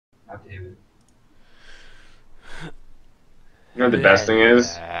God damn it. You know what the best thing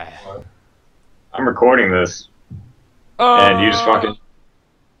is? What? I'm recording this, and you just fucking,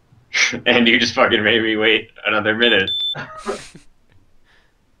 and you just fucking made me wait another minute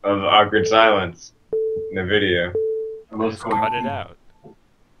of awkward silence in the video. Just cut it out.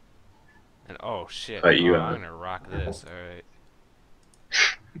 And oh shit, Cut you I'm out. gonna rock this, alright.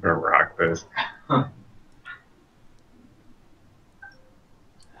 I'm gonna rock this.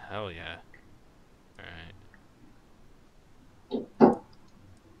 Hell yeah. Alright.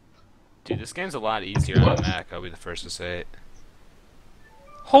 Dude, this game's a lot easier on a Mac, I'll be the first to say it.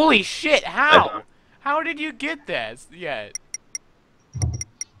 Holy shit, how? How did you get that yet?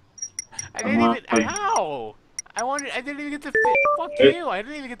 I didn't even, how? I didn't even get to fuck you, I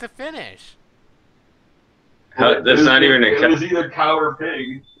didn't even get to finish. That's not even a It was either cow or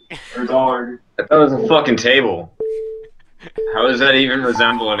pig. Or dog. That was a fucking table. How does that even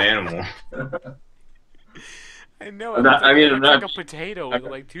resemble an animal? I know, I'm not- I mean, I'm it's not- like a potato with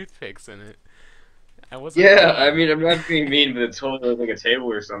like toothpicks in it. I wasn't. Yeah, I mean, I'm not being mean, but it's totally like a table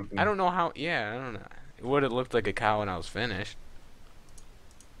or something. I don't know how. Yeah, I don't know. It would have looked like a cow when I was finished.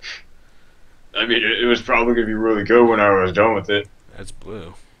 I mean, it was probably gonna be really good when I was done with it. That's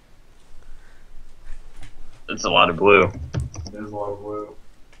blue. That's a lot of blue. There's a lot of blue.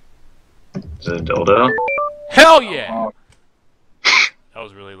 Is it a dildo? Hell yeah! Oh, That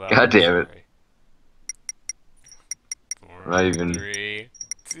was really loud. God damn it. Sorry. Not even- 3,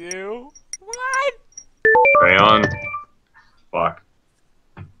 2, 1. Crayon? Fuck.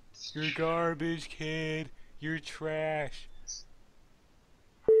 You're garbage, kid. You're trash.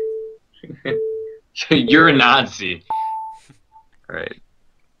 You're a Nazi. Right.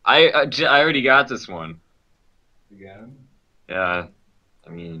 I already got this one. again? Yeah. I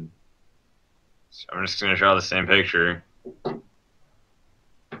mean, I'm just gonna draw the same picture.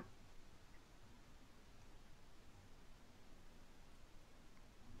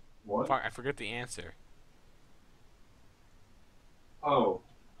 What? Fuck, I forgot the answer. Oh.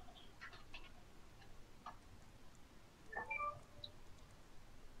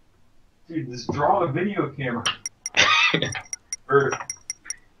 Dude, just draw a video camera. Or,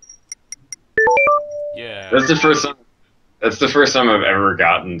 Yeah. That's the first time. That's the first time I've ever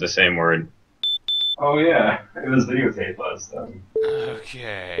gotten the same word. oh yeah, it was videotaped last time.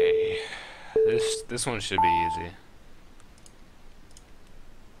 Okay. This one should be easy.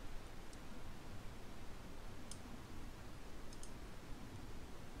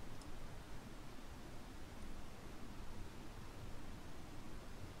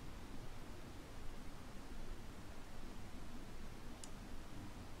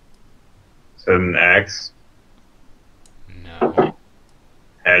 Is that an axe? No.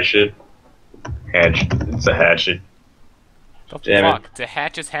 Hatchet? Hatchet. It's a hatchet. The Damn it. fuck? Do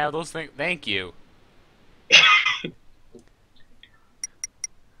hatches have those things? Thank you.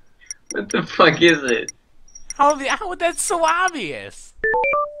 What the fuck is it? How that's so obvious?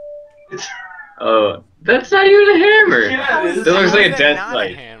 Oh, that's not even a hammer. Yeah, it is. That looks How like is a that death not a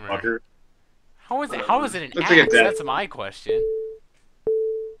knife, hammer? fucker. How is it an Looks like a axe? death- That's my question.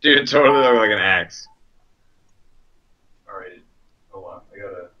 Dude, it totally looks like an axe. Alright, hold on, I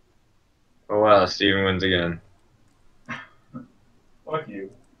gotta. Oh wow, Steven wins again. Fuck you.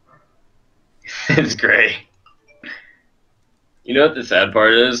 It's gray. You know what the sad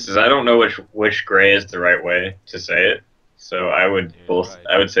part is? Is I don't know which gray is the right way to say it. So I would Yeah, both. right.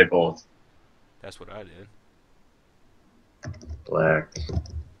 I would say both. That's what I did. Black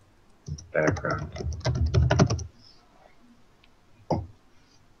background.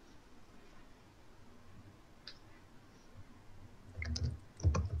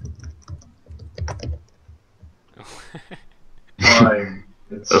 Fine.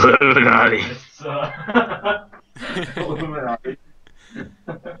 It's, Illuminati. it's Illuminati.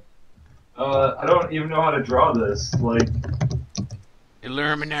 I don't even know how to draw this. Like,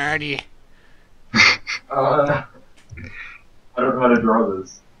 Illuminati. I don't know how to draw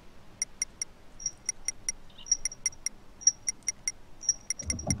this.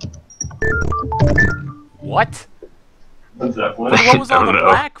 What? What's that? What? What was all I the don't know.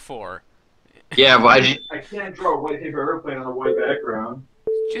 black for? Yeah, why'd you? I can't draw a white paper airplane on a white background.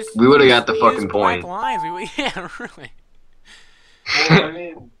 Just We would've got the use fucking black point. lines. Yeah, really. Well, I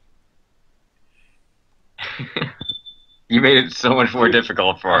mean, You made it so much more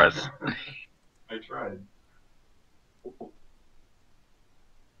difficult for us. I tried.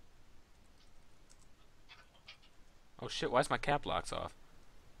 Oh shit! Why's my cap locks off?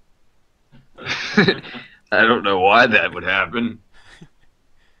 I don't know why that would happen.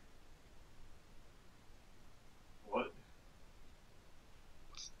 What?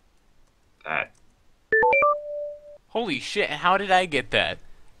 Holy shit, how did I get that?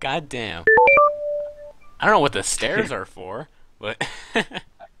 God damn. I don't know what the stairs are for, but...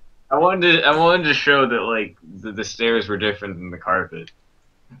 I wanted to show that like the stairs were different than the carpet.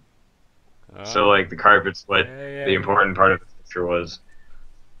 So like the carpet's what the important part of the picture was.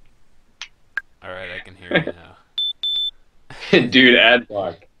 Alright, I can hear you now. Dude, ad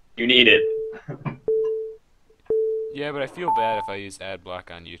block. You need it. Yeah, but I feel bad if I use ad block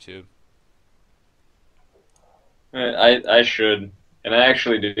on YouTube. I should. And I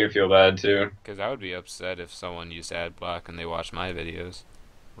actually do feel bad too. Because I would be upset if someone used ad block and they watched my videos,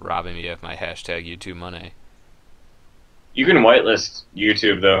 robbing me of my hashtag YouTube money. You can whitelist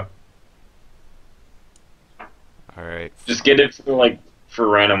YouTube though. Alright. Just get it for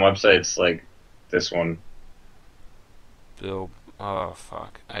random websites like this one. Bill. Oh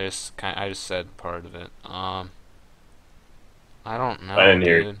fuck! I just said part of it. I don't know, I didn't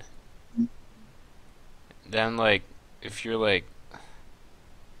hear dude. Then like, if you're like,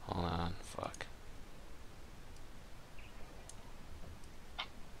 hold on, fuck.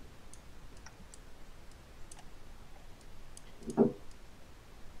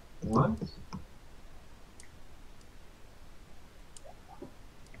 What?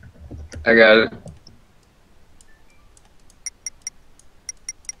 I got it.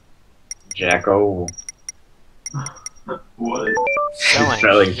 Jacko. What?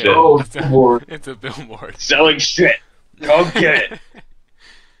 Selling shit. Oh, It's a, Lord. it's a billboard. Selling shit. Go get it.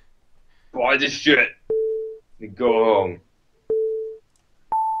 Buy this shit. And go home.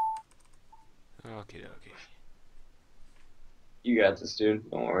 Okay, okay. You got this, dude.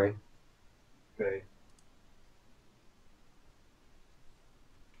 Don't worry. Okay.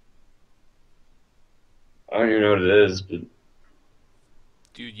 I don't even know what it is, but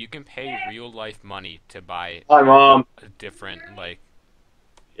Dude, you can pay real life money to buy hi, Mom. a different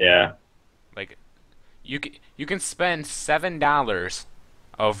Yeah. you can spend $7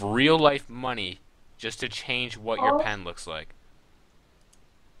 of real life money just to change what your pen looks like.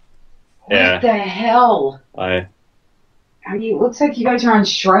 Yeah. What the hell? I. Looks like you guys are on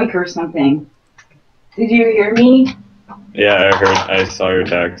strike or something. Did you hear me? Yeah, I heard. I saw your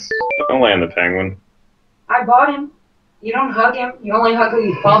text. Don't land the penguin. I bought him. You don't hug him. You only hug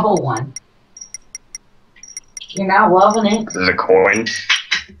the bubble one. You're not loving it. This is a coin.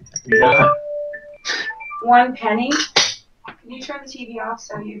 Yeah. 1 penny. Can you turn the TV off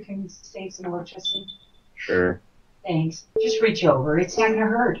so you can save some electricity? Sure. Thanks. Just reach over. It's not gonna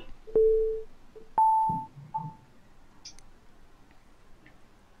hurt.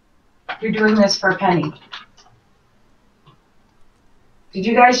 You're doing this for a penny. Did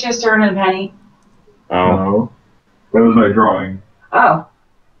you guys just earn a penny? Oh, No. That was my drawing. Oh.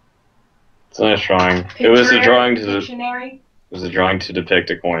 it's a nice drawing. It was a drawing to Pictionary? It was a drawing to depict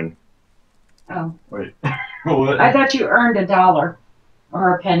a coin. Oh. Wait. What? I thought you earned $1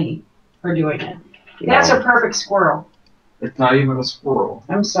 or a penny for doing it. That's No. a perfect squirrel. It's not even a squirrel.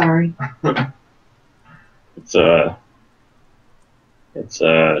 I'm sorry. It's a. It's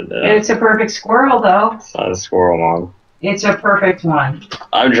a. It's a perfect squirrel, though. It's not a squirrel, Mom. It's a perfect one.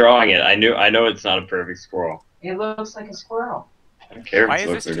 I'm drawing it. I know it's not a perfect squirrel. It looks like a squirrel. I don't care Why if it is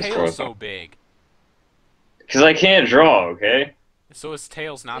looks his like a tail squirrel. so big? Because I can't draw. Okay. So his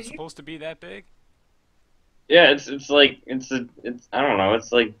tail's not supposed to be that big? Yeah, it's I don't know.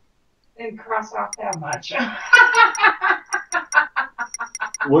 It's like Didn't cross off that much.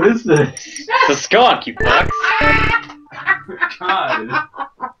 What is this? it's a skunk, you fucks. God.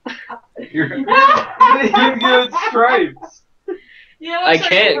 You're gonna give it stripes. Yeah, I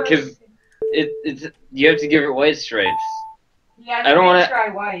can't because it's you have to give it white stripes. Yeah, I don't wanna- try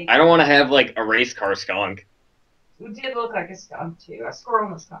white. I don't want to have like a race car skunk. It did look like a skunk too. A squirrel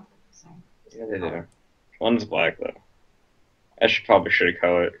and a skunk look the same. Yeah, they do. One's black though. I should have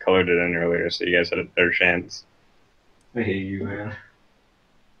colored it in earlier so you guys had a better chance. I hate you, man.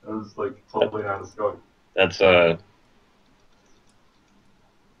 That was like totally not a skunk. That's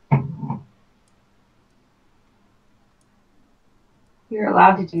You're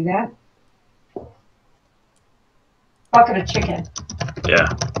allowed to do that. Bucket of chicken. yeah.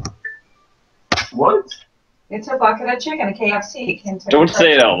 What? It's a bucket of chicken, a KFC. Don't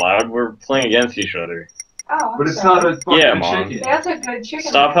say it out loud. We're playing against each other. Oh, I'm But it's sorry. not a fucking Yeah, Mom. chicken. That's a good chicken.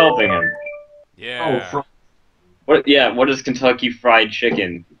 Stop helping him. Yeah. Oh, from What? Yeah. What does Kentucky Fried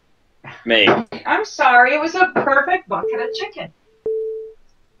Chicken make? I'm sorry, it was a perfect bucket of chicken.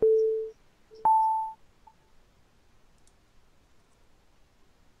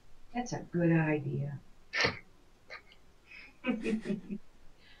 That's a good idea.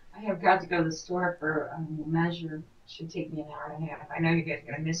 I have got to go to the store for a measure. Should take me an hour and a half. I know you guys are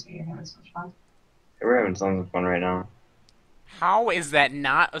going to miss me. You're having so much fun. We're having tons of fun right now. How is that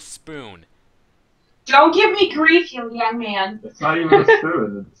not a spoon? Don't give me grief, you young man. It's not even a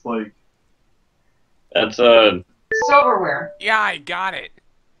spoon. It's like That's Silverware. Yeah, I got it.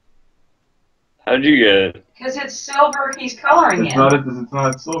 how'd you get it? Because it's silver he's coloring it's in.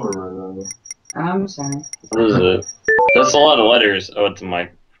 not silverware though. I'm sorry. What is it? That's a lot of letters. Oh, it's a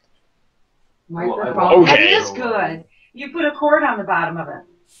mic. Microphone. Well, That okay. is good. You put a cord on the bottom of it.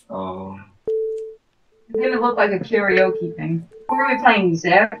 Oh. It's going to look like a karaoke thing. Who are we playing,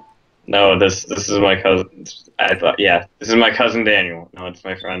 Zach? No, this is my cousin. I thought, yeah, this is my cousin Daniel. No, it's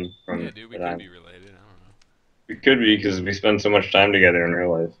my friend from. Yeah, dude, we could be related. I don't know. We could be because we spend so much time together in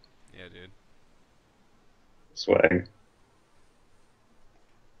real life. Yeah, dude. Swag.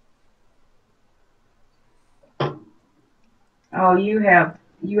 Oh, you have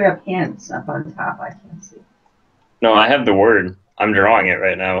hints up on top. I can't see. No, I have the word. I'm drawing it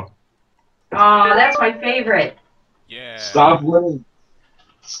right now. Oh, that's my favorite. Yeah. Stop winning.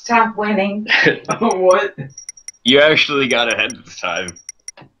 Stop winning. What? You actually got ahead this time.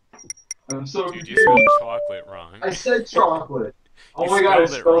 I'm so Dude, you confused. spelled chocolate wrong. I said chocolate. Oh You my god, I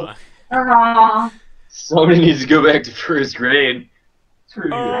spelled it spelled wrong. Aww. Somebody needs to go back to first grade. Screw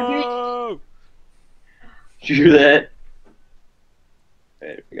you. Oh! Did you hear that?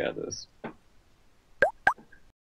 Hey, we got this.